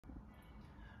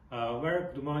Very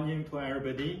good morning to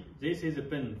everybody. This is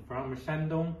Ben from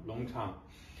Shandong, Longchang.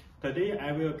 Today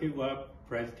I will give a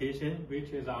presentation which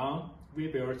is on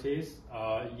Vibriosis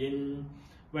in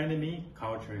vannamei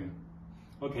culturing.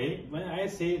 Okay, when I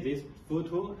see this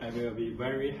photo, I will be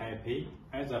very happy.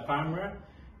 As a farmer,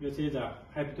 you see the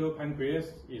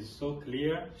hepatopancreas is so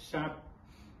clear, sharp,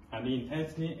 and the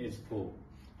intestine is full,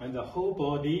 and the whole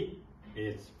body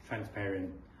is transparent.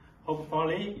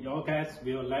 Hopefully, you guys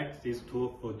will like these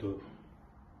two photos.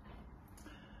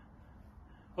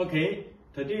 Okay,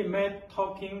 today my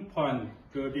talking point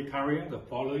will be covering the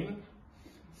following: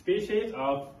 species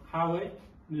of harmful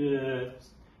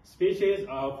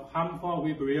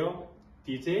Vibrio,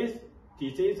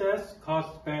 diseases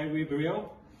caused by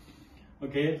Vibrio.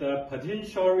 Okay, the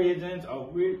potential reasons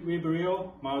of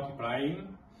Vibrio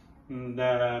multiplying.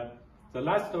 The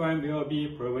last one will be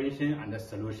prevention and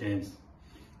solutions.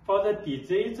 For the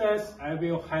diseases, I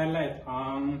will highlight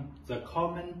on the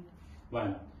common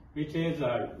one, which is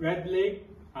the red leg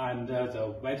and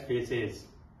the white feces.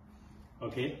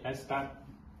 Okay, let's start.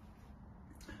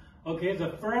 Okay,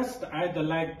 the first I'd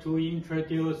like to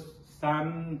introduce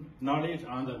some knowledge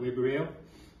on the Vibrio.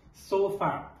 So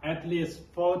far, at least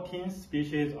 14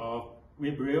 species of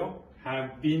Vibrio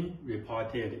have been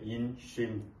reported in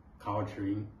shrimp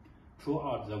culturing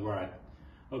throughout the world.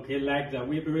 Okay, like the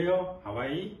Vibrio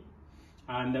Hawaii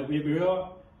and the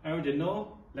Vibrio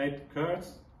Albino,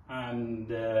 Necrosis,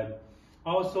 and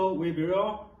also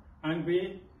Vibrio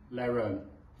Angry Lion,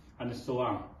 and so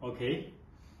on. Okay.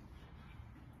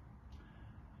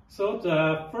 So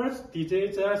the first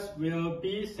diseases will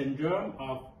be syndrome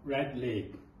of red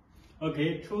leg.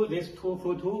 Okay, through these two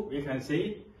photos, we can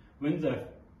see when the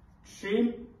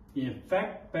shrimp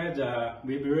infected by the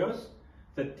Vibrios,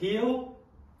 the tail,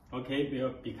 okay,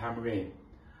 will become red,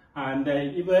 and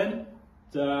even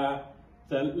the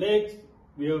legs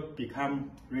will become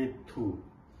red too.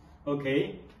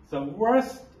 Okay, the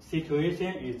worst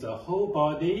situation is the whole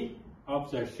body of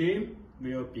the shrimp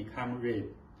will become red.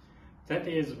 That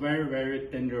is very, very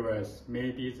dangerous.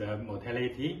 Maybe the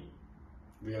mortality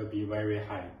will be very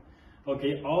high.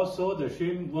 Okay, also the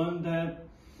shrimp won't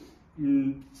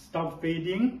stop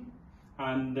feeding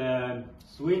and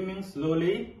swimming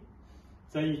slowly.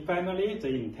 Finally, the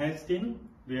intestine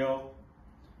will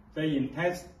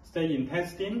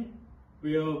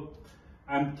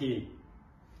empty.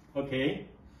 Okay,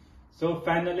 so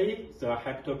finally the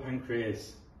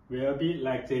hepatopancreas will be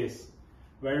like this,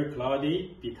 very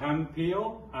cloudy, become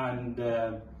pale, and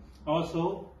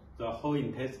also the whole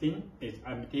intestine is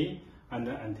empty, and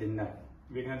the antenna.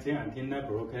 We can see antenna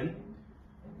broken.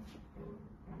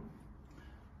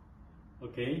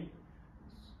 Okay,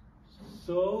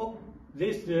 so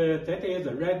this that is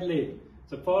the red leg.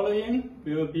 The following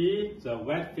will be the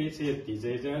white feces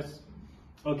diseases.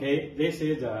 Okay, this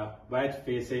is the white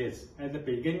feces. At the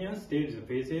beginning stage, the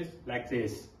feces like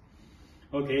this.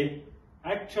 Okay,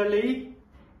 actually,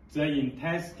 the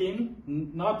intestine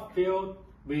not filled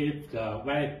with the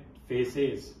white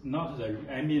feces, not the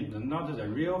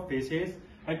real feces.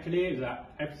 Actually, the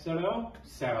epithelial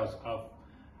cells of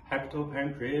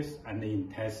hepatopancreas and the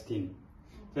intestine.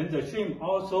 Then the shrimp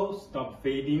also stop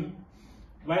feeding.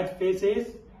 White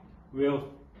feces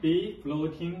will be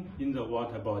floating in the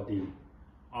water body,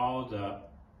 all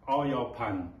your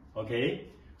pond. Okay,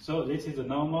 so this is a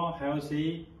normal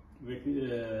healthy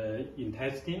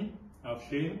intestine of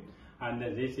shrimp, and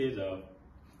this is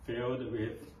filled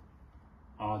with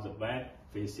all the white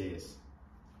feces.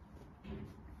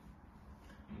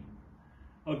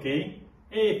 Okay,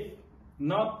 if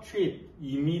not treated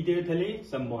immediately,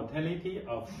 the mortality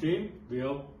of shrimp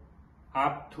will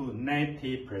up to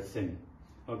 90%.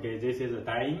 Okay, this is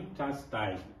dying, just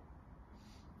die.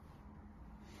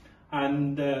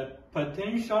 And the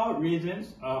potential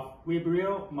reasons of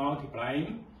Vibrio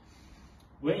multiplying: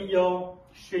 when your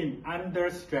shrimp under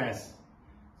stress,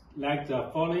 like the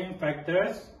following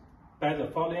factors,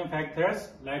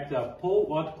 like the poor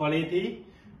water quality,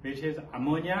 which is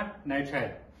ammonia,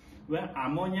 nitrate. When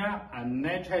ammonia and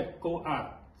nitrate go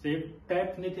up, they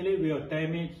definitely will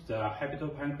damage the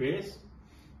hepatopancreas.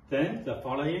 Then the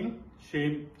following: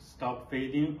 shrimp stop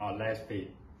feeding or less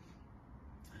feed.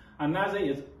 Another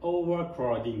is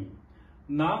overcrowding.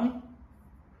 Now,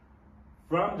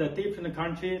 from the different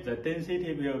countries, the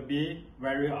density will be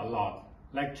vary a lot.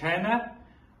 Like China,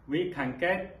 we can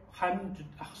get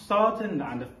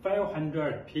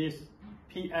 1,500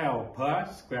 PL per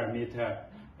square meter.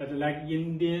 But like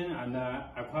India and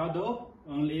Ecuador,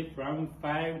 only from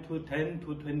 5 to 10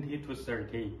 to 20 to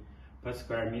 30 per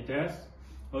square meters.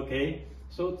 Okay,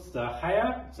 so the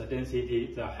higher the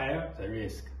density, the higher the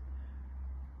risk.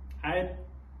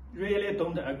 really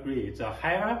don't agree. The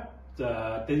higher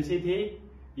the density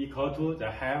equal to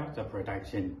the higher the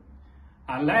production.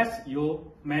 Unless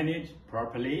you manage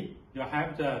properly, you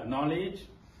have the knowledge.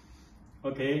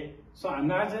 Okay, so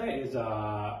another is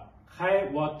high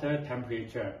water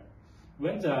temperature.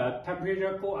 When the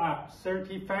temperature go up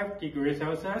 35 degrees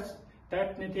Celsius,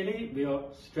 definitely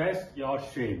will stress your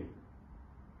shrimp.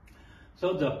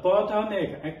 So the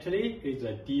bottleneck actually is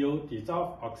the DO,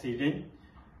 dissolved oxygen.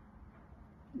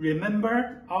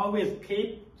 Remember, always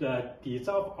keep the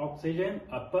dissolved oxygen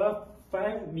above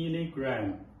 5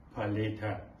 milligrams per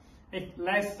liter. If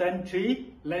less than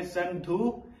 3, less than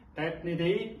 2,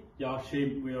 definitely your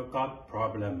shrimp will got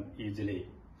problem easily.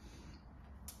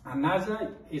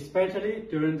 Another, especially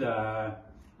during the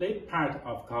late part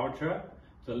of culture,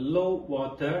 the low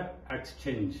water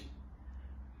exchange.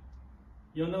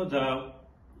 You know, the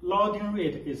loading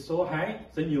rate is so high,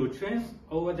 the nutrients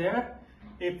over there,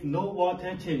 if no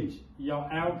water change, your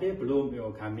algae bloom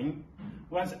will come in.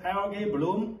 Once algae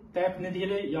bloom,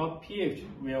 definitely your pH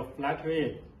will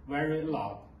fluctuate very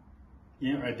low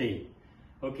in a day.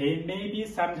 Okay, maybe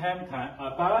sometimes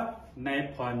above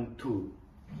 9.2.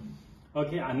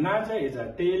 Okay, another is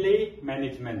a daily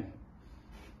management,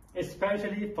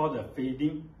 especially for the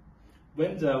feeding.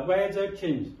 When the weather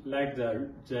change, like the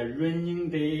raining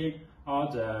day or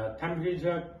the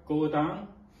temperature go down,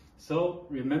 so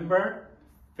remember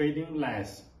feeding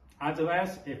less.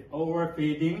 Otherwise, if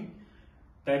overfeeding,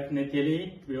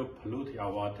 definitely will pollute your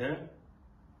water.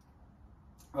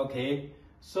 Okay,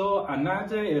 so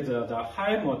another is the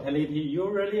high mortality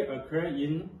usually occur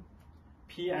in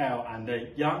PL and the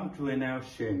young juvenile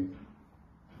shrimp.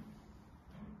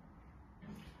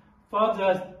 For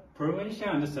the prevention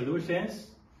and solutions,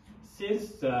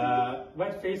 since the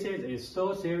white faces is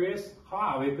so serious, how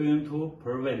are we going to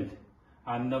prevent?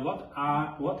 And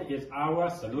what is our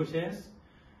solutions?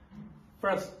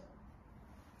 First,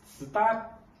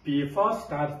 before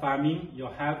start farming, you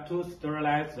have to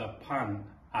sterilize the pond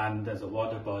and the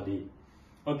water body.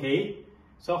 Okay,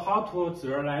 so how to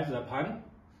sterilize the pond?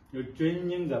 You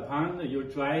draining the pond, you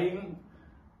drying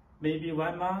maybe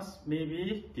 1 month,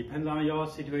 maybe depends on your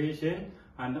situation,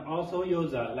 and also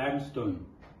use a limestone.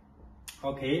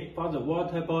 Okay, for the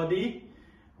water body,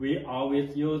 we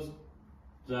always use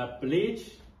the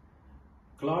bleach,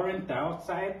 chlorine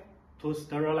dioxide to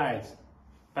sterilize.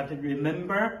 But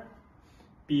remember,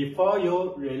 before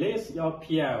you release your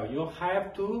PL, you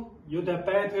the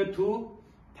better to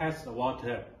test the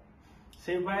water.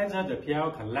 See whether the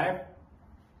PL can live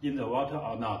in the water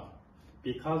or not.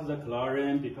 Because the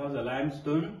chlorine, because the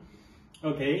limestone.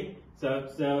 Okay,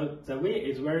 the way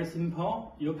is very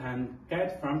simple. You can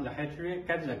get from the hatchery,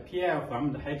 get the PL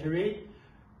from the hatchery,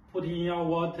 put in your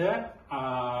water.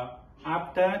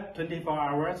 After 24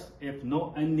 hours, if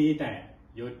no any day,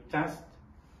 you just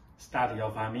start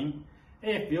your farming.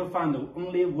 If you find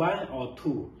only 1 or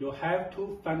 2, you have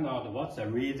to find out what's the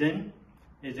reason.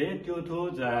 Is it due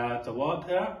to the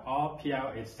water or PL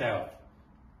itself?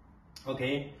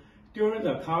 Okay, during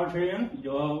the culturing,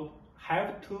 you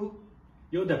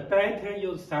the better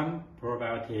use some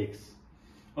probiotics.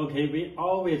 Okay, we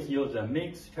always use a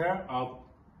mixture of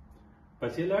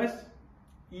Bacillus,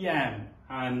 EM,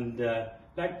 and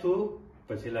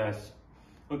lactobacillus.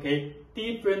 Okay,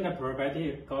 different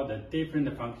probiotics got a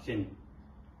different function.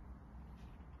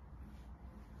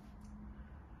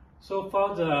 So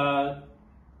for the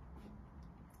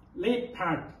late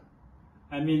part,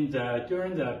 during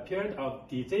the period of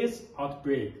disease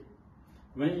outbreak,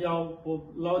 when your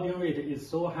loading rate is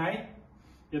so high,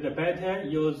 you better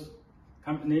use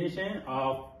combination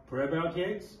of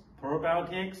probiotics,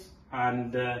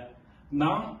 and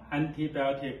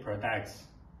non-antibiotic products.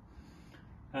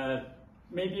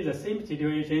 Maybe the same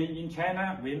situation in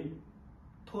China, we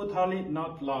totally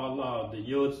not allowed to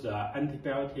use the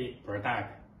antibiotic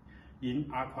product in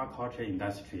aquaculture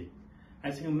industry.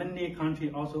 I think many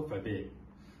countries also forbid.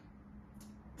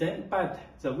 But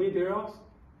the Vibrio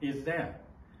is there.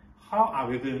 How are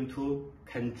we going to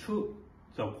control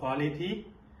the quality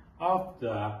of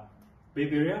the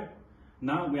Vibrio?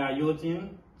 Now we are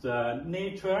using the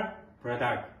nature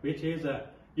product, which is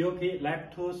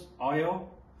eucalyptus oil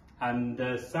and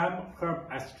some herb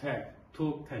extract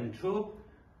to control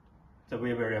the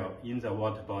Vibrio in the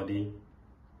water body.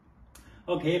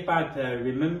 Okay, but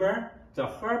remember, the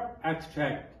herb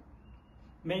extract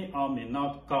may or may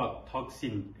not got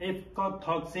toxin. If got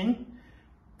toxin,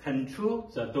 control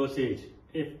the dosage.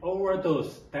 If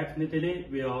overdose, definitely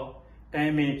will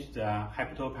damage the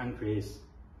hepatopancreas.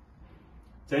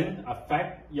 Then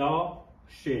affect your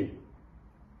shrimp.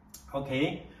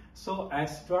 Okay, so I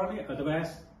strongly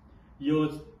advise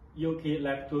use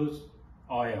eucalyptus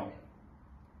oil.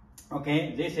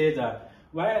 Okay, this is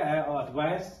why I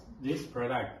advise this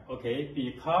product. Okay,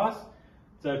 because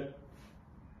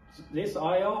this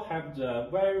oil has the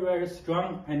very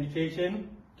strong penetration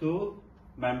to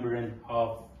membrane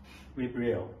of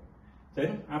Vibrio.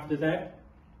 Then after that,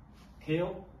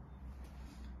 kill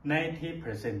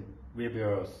 90%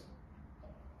 Vibrios.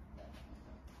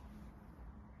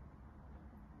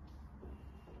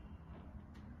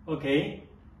 Okay,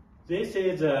 this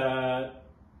is a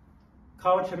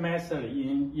culture method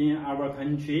in our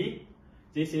country.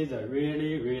 This is a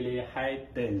really high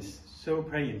dense,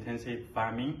 super intensive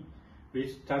farming,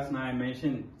 which just now I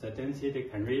mentioned the density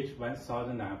can reach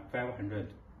 1,500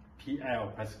 PL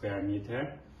per square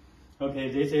meter.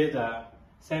 Okay, this is a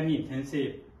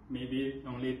semi-intensive, maybe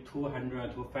only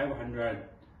 200 to 500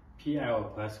 PL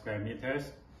per square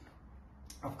meters.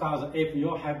 Of course, if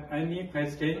you have any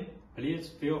question, please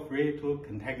feel free to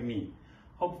contact me.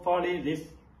 Hopefully this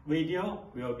video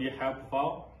will be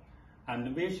helpful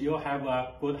and wish you have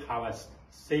a good harvest.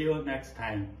 See you next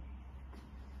time.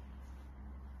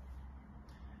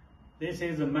 This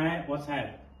is my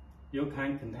WhatsApp. You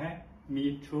can contact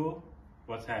me through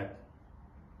WhatsApp.